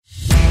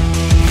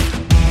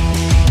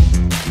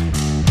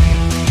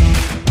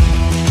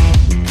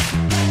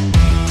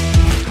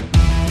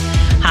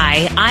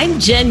Hi, I'm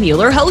Jen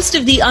Mueller, host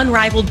of the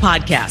Unrivaled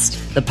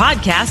podcast, the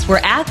podcast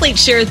where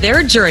athletes share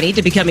their journey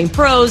to becoming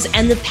pros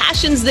and the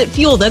passions that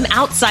fuel them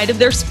outside of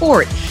their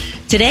sport.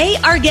 Today,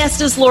 our guest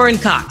is Lauren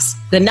Cox,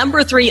 the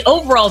number 3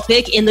 overall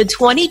pick in the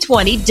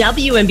 2020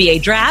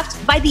 WNBA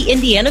draft by the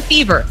Indiana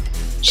Fever.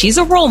 She's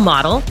a role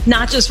model,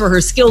 not just for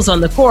her skills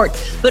on the court,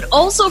 but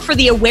also for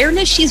the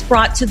awareness she's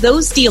brought to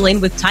those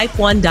dealing with type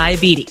 1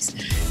 diabetes.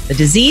 The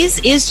disease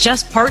is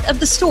just part of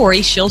the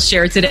story she'll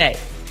share today.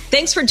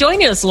 Thanks for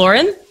joining us,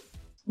 Lauren.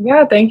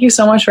 Yeah, thank you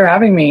so much for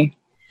having me.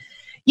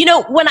 You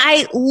know, when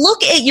I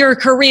look at your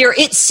career,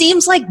 it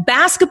seems like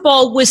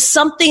basketball was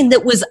something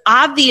that was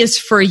obvious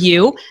for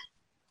you.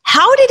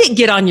 How did it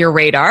get on your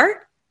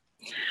radar?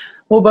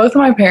 Well, both of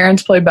my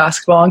parents played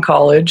basketball in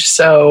college.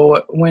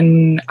 So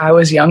when I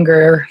was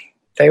younger,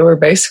 they were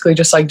basically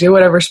just like, do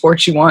whatever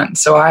sports you want.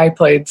 So I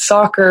played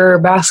soccer,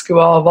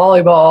 basketball,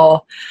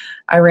 volleyball.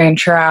 I ran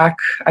track.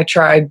 I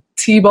tried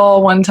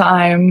t-ball one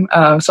time.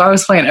 So I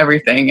was playing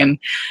everything, and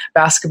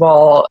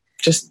basketball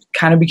just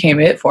kind of became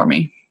it for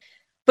me.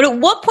 But at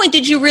what point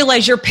did you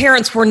realize your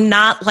parents were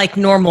not like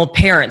normal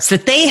parents,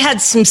 that they had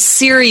some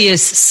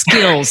serious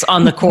skills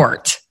on the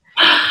court?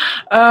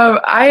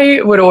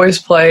 I would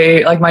always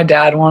play like my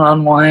dad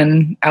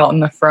one-on-one out in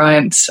the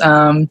front.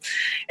 And,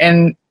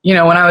 you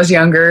know, when I was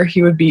younger,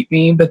 he would beat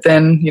me. But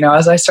then, you know,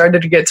 as I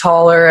started to get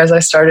taller, as I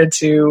started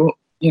to,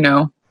 you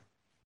know,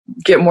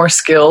 get more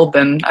skilled,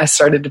 then I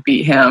started to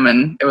beat him,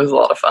 and it was a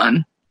lot of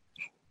fun.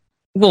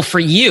 Well, for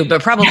you,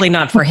 but probably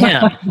not for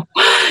him.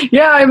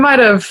 Yeah, I might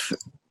have,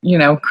 you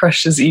know,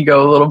 crushed his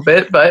ego a little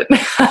bit, but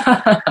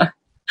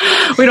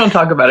we don't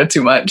talk about it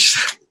too much.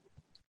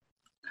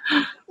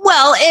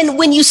 Well, and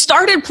when you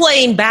started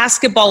playing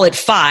basketball at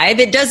 5,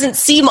 it doesn't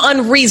seem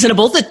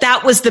unreasonable that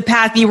that was the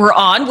path you were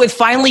on, with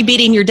finally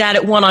beating your dad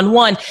at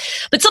one-on-one.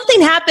 But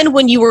something happened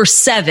when you were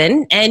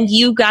 7 and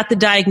you got the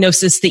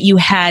diagnosis that you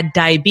had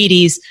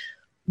diabetes.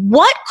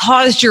 What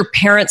caused your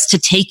parents to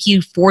take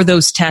you for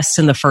those tests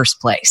in the first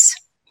place?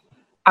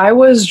 I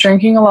was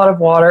drinking a lot of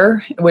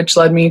water, which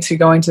led me to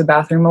going to the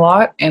bathroom a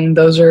lot. And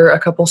those are a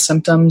couple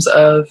symptoms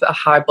of a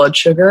high blood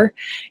sugar.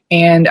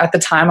 And at the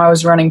time I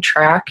was running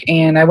track,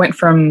 and I went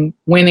from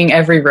winning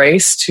every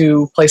race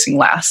to placing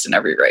last in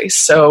every race.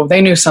 So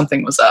they knew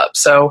something was up.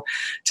 So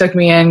took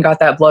me in, got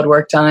that blood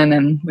work done,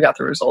 and we got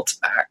the results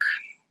back.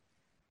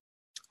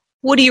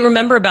 What do you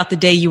remember about the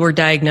day you were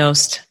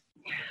diagnosed?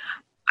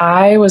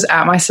 I was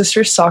at my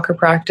sister's soccer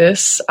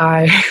practice.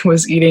 I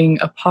was eating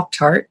a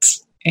Pop-Tart.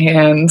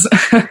 And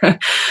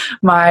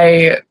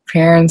my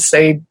parents,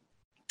 they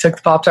took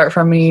the Pop-Tart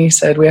from me,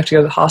 said we have to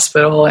go to the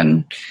hospital.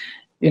 And,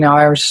 you know,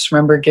 I just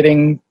remember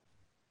getting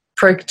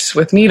pricked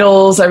with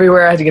needles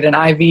everywhere. I had to get an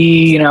IV,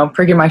 you know,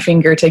 pricking my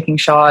finger, taking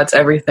shots,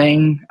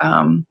 everything.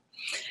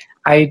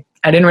 I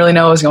didn't really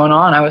know what was going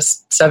on. I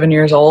was 7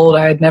 years old.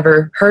 I had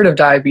never heard of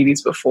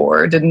diabetes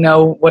before, didn't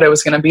know what it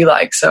was going to be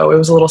like. So it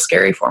was a little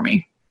scary for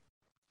me.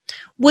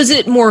 Was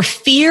it more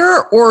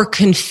fear or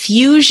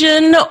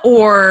confusion,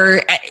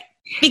 or...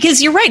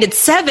 Because you're right, at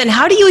 7,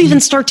 how do you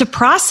even start to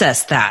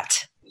process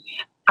that?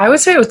 I would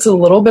say it's a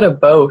little bit of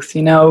both.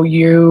 You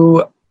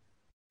know,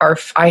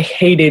 I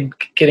hated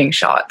getting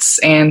shots.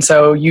 And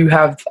so you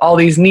have all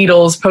these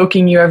needles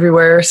poking you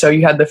everywhere. So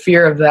you had the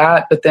fear of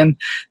that, but then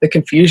the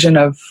confusion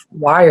of,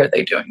 why are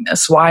they doing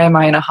this? Why am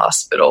I in a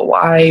hospital?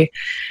 Why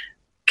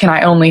can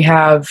I only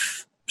have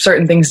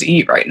certain things to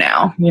eat right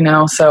now? You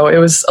know, so it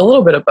was a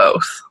little bit of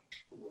both.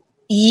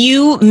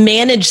 You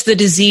managed the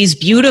disease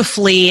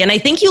beautifully, and I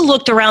think you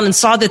looked around and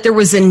saw that there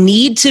was a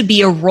need to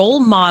be a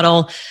role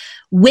model.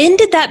 When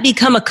did that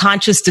become a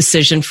conscious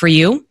decision for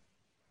you?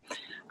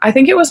 I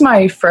think it was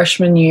my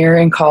freshman year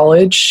in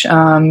college.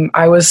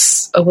 I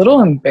was a little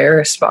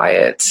embarrassed by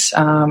it.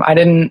 I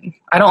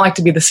don't like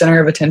to be the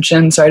center of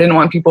attention, so I didn't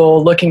want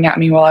people looking at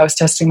me while I was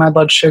testing my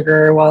blood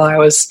sugar, while I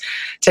was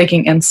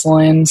taking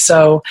insulin.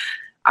 So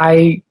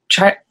I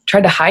tried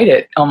to hide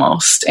it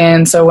almost.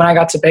 And so when I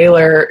got to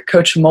Baylor,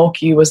 Coach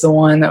Mulkey was the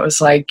one that was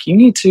like, you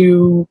need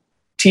to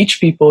teach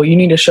people, you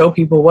need to show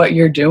people what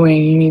you're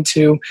doing, you need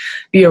to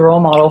be a role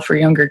model for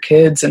younger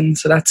kids. And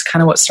so that's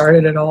kind of what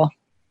started it all.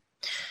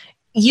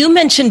 You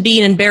mentioned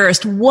being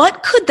embarrassed.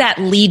 What could that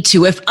lead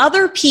to if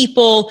other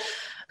people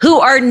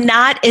who are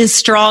not as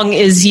strong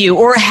as you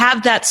or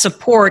have that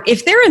support,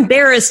 if they're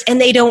embarrassed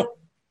and they don't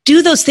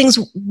do those things,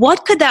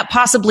 what could that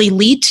possibly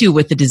lead to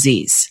with the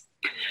disease?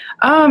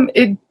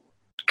 It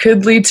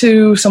could lead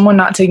to someone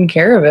not taking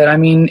care of it. I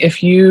mean,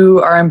 if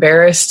you are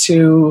embarrassed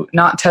to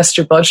not test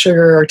your blood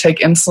sugar or take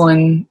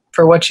insulin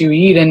for what you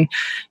eat, and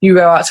you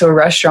go out to a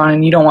restaurant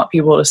and you don't want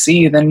people to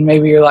see, then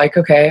maybe you're like,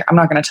 okay, I'm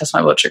not going to test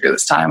my blood sugar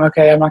this time.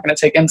 Okay, I'm not going to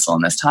take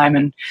insulin this time.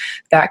 And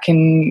that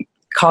can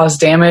cause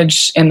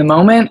damage in the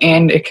moment,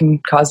 and it can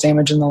cause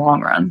damage in the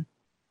long run.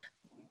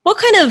 What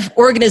kind of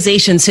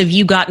organizations have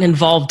you gotten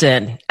involved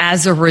in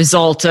as a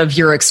result of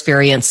your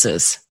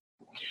experiences?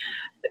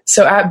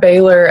 So at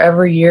Baylor,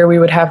 every year we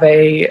would have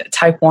a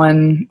type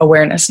 1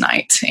 awareness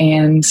night,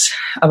 and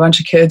a bunch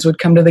of kids would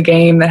come to the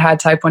game that had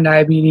type 1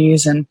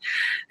 diabetes, and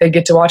they'd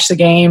get to watch the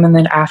game. And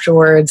then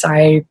afterwards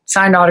I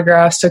signed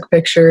autographs, took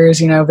pictures,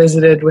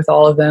 visited with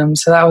all of them.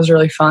 So that was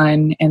really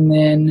fun. And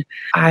then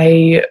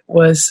I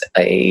was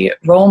a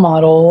role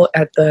model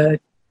at the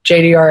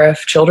JDRF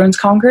Children's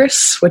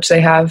Congress, which they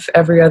have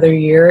every other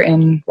year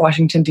in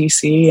Washington,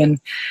 D.C.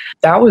 And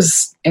that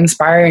was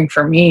inspiring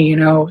for me,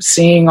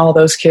 seeing all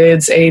those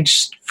kids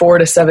aged 4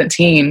 to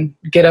 17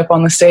 get up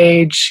on the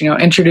stage,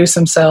 introduce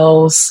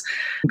themselves,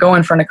 go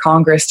in front of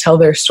Congress, tell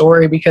their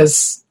story,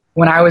 because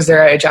when I was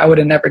their age, I would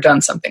have never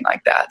done something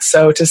like that.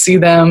 So to see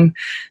them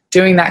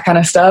doing that kind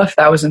of stuff,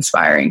 that was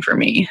inspiring for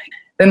me.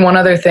 Then one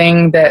other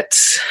thing that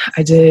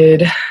I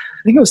did,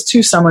 I think it was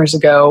 2 summers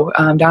ago,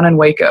 down in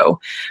Waco,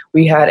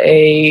 we had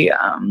a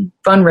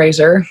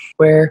fundraiser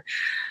where a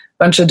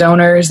bunch of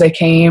donors, they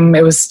came.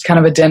 It was kind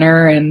of a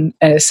dinner and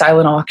a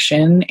silent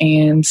auction.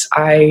 And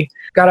I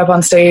got up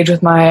on stage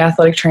with my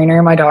athletic trainer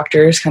and my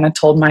doctors, kind of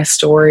told my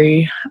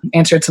story,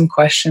 answered some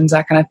questions,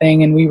 that kind of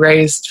thing. And we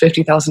raised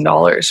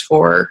 $50,000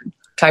 for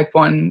type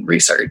 1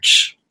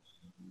 research.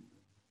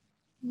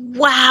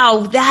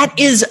 Wow, that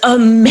is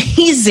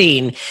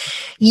amazing.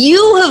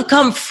 You have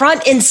come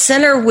front and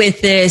center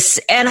with this,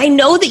 and I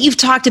know that you've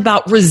talked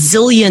about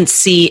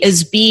resiliency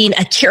as being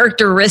a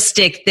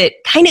characteristic that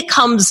kind of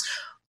comes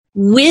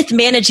with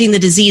managing the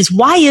disease.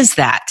 Why is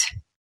that?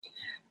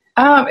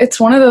 It's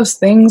one of those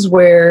things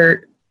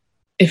where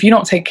if you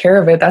don't take care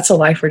of it, that's a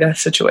life or death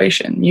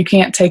situation. You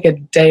can't take a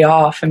day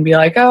off and be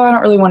like, oh, I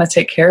don't really want to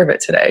take care of it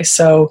today.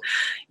 So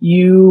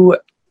you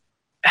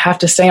have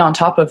to stay on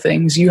top of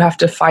things. You have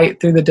to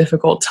fight through the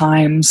difficult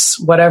times.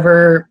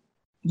 Whatever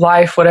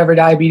life, whatever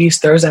diabetes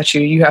throws at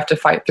you, you have to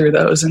fight through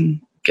those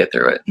and get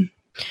through it.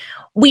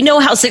 We know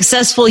how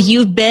successful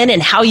you've been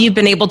and how you've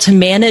been able to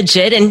manage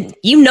it. And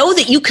you know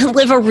that you can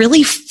live a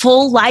really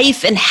full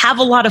life and have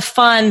a lot of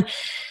fun.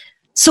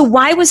 So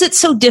why was it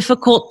so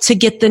difficult to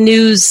get the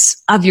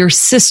news of your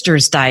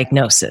sister's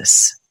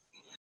diagnosis?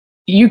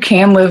 You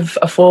can live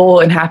a full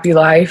and happy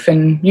life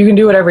and you can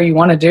do whatever you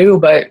want to do,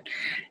 but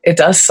it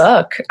does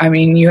suck. I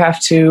mean, you have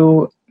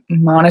to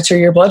monitor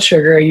your blood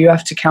sugar. You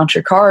have to count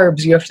your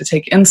carbs. You have to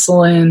take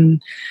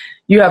insulin.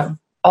 You have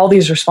all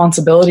these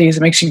responsibilities.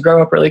 It makes you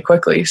grow up really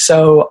quickly.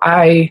 So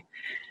I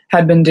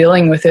had been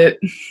dealing with it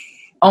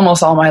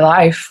almost all my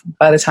life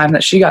by the time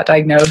that she got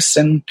diagnosed.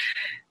 And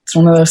it's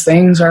one of those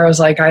things where I was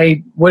like,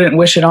 I wouldn't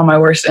wish it on my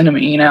worst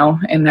enemy,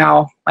 and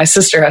now my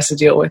sister has to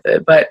deal with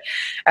it. But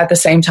at the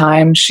same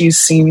time, she's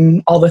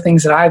seen all the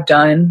things that I've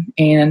done,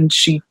 and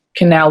she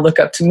can now look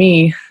up to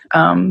me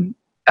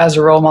as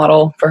a role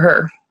model for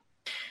her.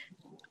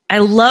 I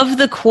love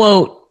the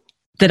quote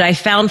that I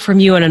found from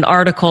you in an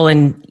article,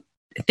 and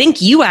I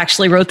think you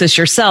actually wrote this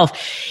yourself.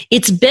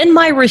 It's been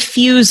my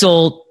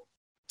refusal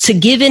to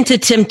give into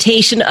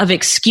temptation of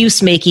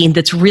excuse making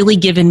that's really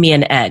given me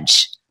an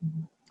edge.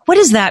 What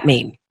does that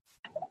mean?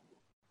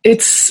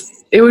 It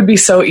would be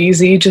so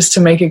easy just to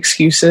make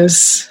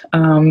excuses.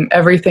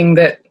 Everything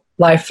that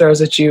life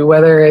throws at you,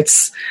 whether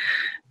it's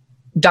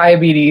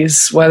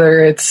diabetes,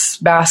 whether it's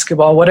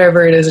basketball,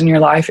 whatever it is in your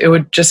life, it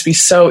would just be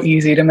so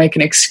easy to make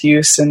an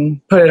excuse and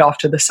put it off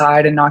to the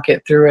side and not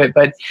get through it.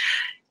 But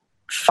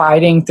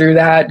fighting through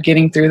that,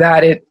 getting through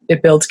that,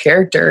 it builds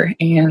character,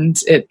 and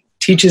it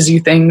teaches you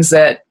things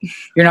that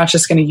you're not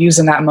just going to use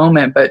in that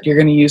moment, but you're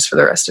going to use for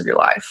the rest of your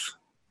life.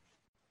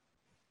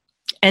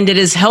 And it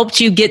has helped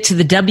you get to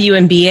the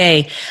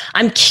WNBA.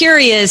 I'm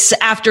curious,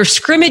 after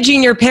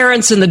scrimmaging your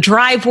parents in the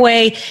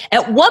driveway,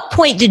 at what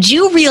point did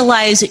you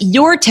realize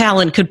your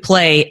talent could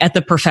play at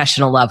the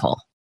professional level?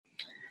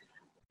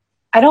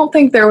 I don't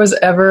think there was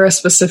ever a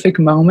specific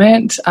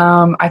moment.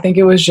 I think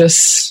it was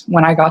just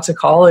when I got to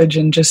college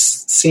and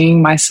just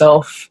seeing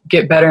myself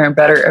get better and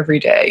better every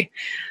day.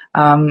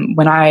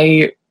 When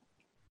I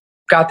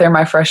got there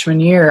my freshman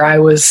year, I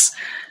was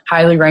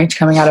highly ranked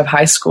coming out of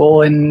high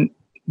school, and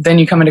then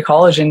you come into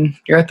college and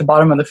you're at the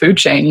bottom of the food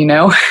chain,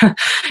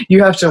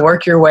 You have to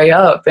work your way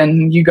up,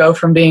 and you go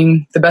from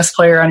being the best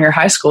player on your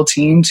high school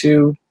team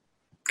to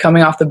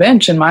coming off the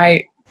bench in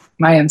my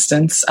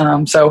instance.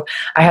 So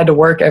I had to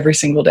work every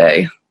single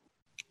day.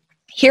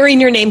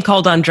 Hearing your name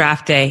called on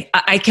draft day,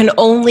 I can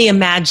only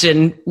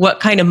imagine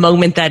what kind of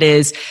moment that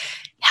is.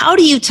 How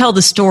do you tell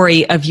the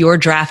story of your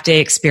draft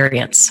day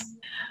experience?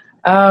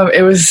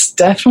 It was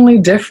definitely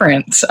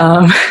different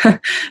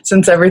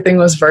since everything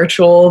was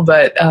virtual,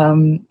 but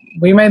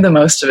we made the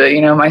most of it.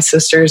 My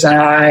sisters and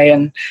I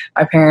and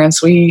my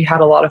parents, we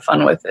had a lot of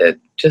fun with it,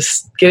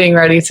 just getting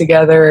ready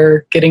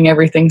together, getting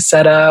everything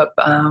set up.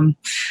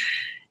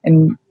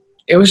 And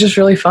it was just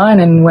really fun.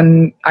 And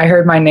when I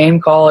heard my name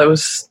call, it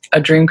was a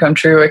dream come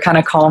true. It kind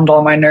of calmed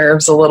all my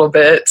nerves a little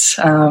bit.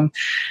 I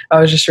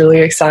was just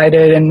really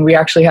excited. And we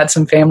actually had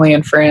some family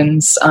and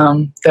friends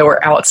that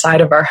were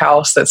outside of our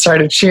house that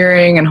started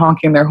cheering and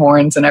honking their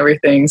horns and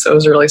everything. So it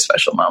was a really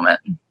special moment.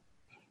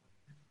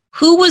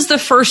 Who was the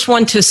first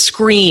one to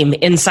scream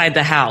inside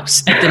the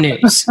house at the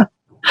news?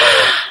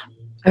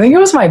 I think it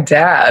was my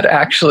dad,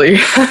 actually.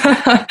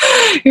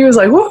 He was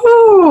like,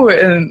 woohoo!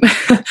 And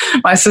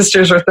my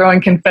sisters were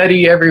throwing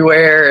confetti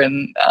everywhere,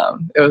 and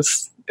it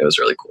was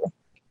really cool.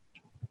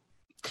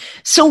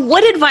 So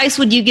what advice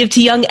would you give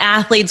to young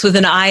athletes with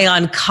an eye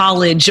on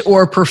college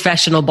or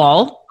professional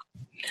ball?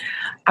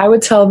 I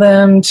would tell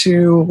them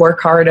to work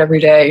hard every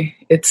day.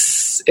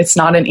 It's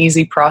not an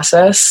easy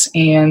process,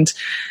 and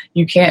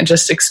you can't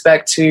just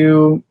expect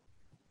to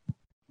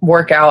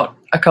work out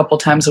a couple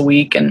times a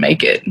week and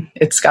make it.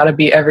 It's got to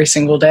be every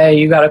single day.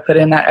 You got to put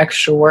in that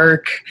extra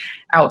work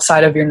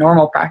outside of your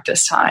normal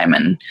practice time,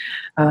 and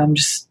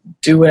just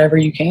do whatever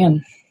you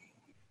can.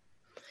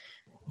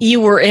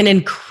 You were an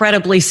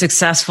incredibly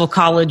successful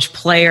college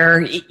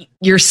player.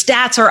 Your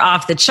stats are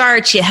off the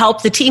charts. You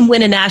helped the team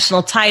win a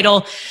national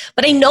title,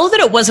 but I know that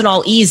it wasn't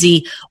all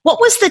easy. What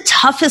was the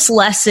toughest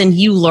lesson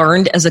you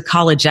learned as a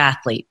college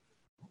athlete?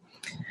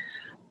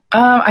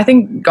 I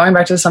think going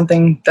back to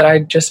something that I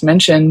just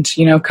mentioned,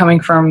 coming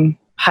from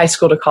high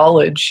school to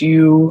college,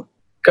 you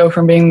go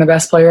from being the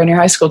best player in your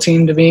high school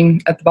team to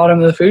being at the bottom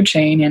of the food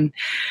chain. And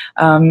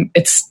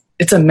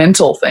it's a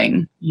mental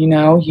thing.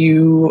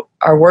 You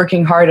are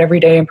working hard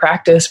every day in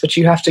practice, but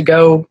you have to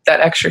go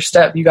that extra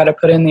step. You got to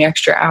put in the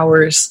extra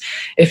hours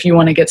if you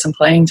want to get some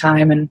playing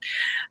time.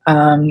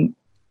 And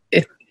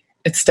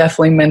it's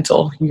definitely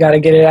mental. You got to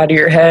get it out of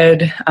your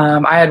head.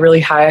 I had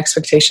really high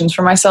expectations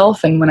for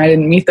myself, and when I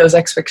didn't meet those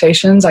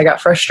expectations, I got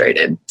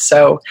frustrated.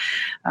 So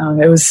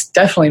it was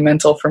definitely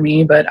mental for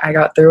me, but I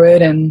got through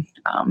it, and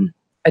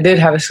I did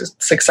have a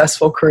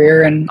successful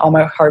career, and all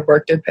my hard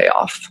work did pay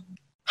off.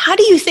 How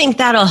do you think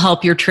that'll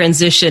help your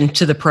transition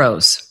to the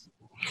pros?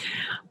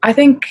 I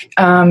think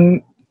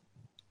having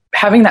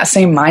that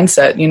same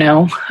mindset,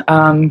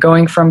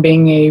 going from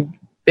being a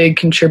big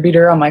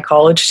contributor on my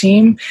college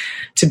team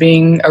to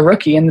being a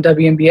rookie in the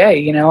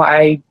WNBA.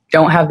 I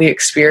don't have the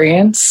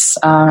experience.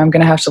 I'm going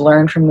to have to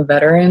learn from the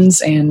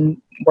veterans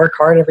and work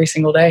hard every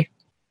single day.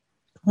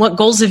 What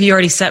goals have you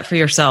already set for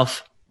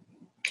yourself?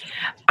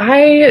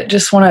 I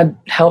just want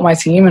to help my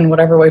team in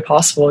whatever way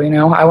possible.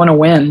 I want to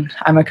win.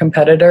 I'm a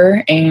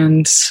competitor,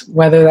 and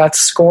whether that's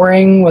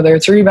scoring, whether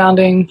it's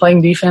rebounding,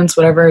 playing defense,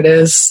 whatever it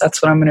is,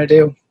 that's what I'm going to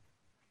do.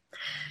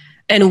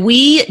 And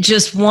we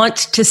just want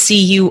to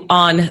see you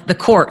on the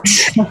court.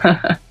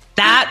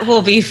 That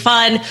will be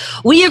fun.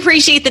 We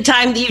appreciate the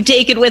time that you've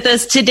taken with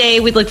us today.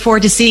 We look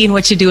forward to seeing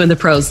what you do in the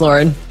pros,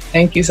 Lauren.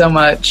 Thank you so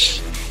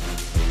much.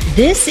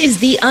 This is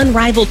the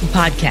Unrivaled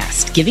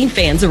Podcast, giving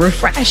fans a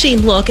refreshing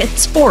look at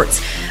sports.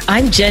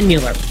 I'm Jen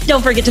Mueller.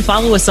 Don't forget to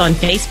follow us on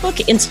Facebook,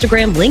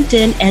 Instagram,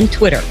 LinkedIn, and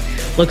Twitter.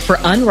 Look for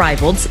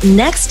Unrivaled's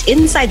next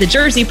Inside the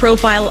Jersey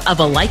profile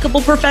of a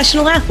likable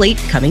professional athlete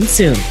coming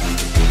soon.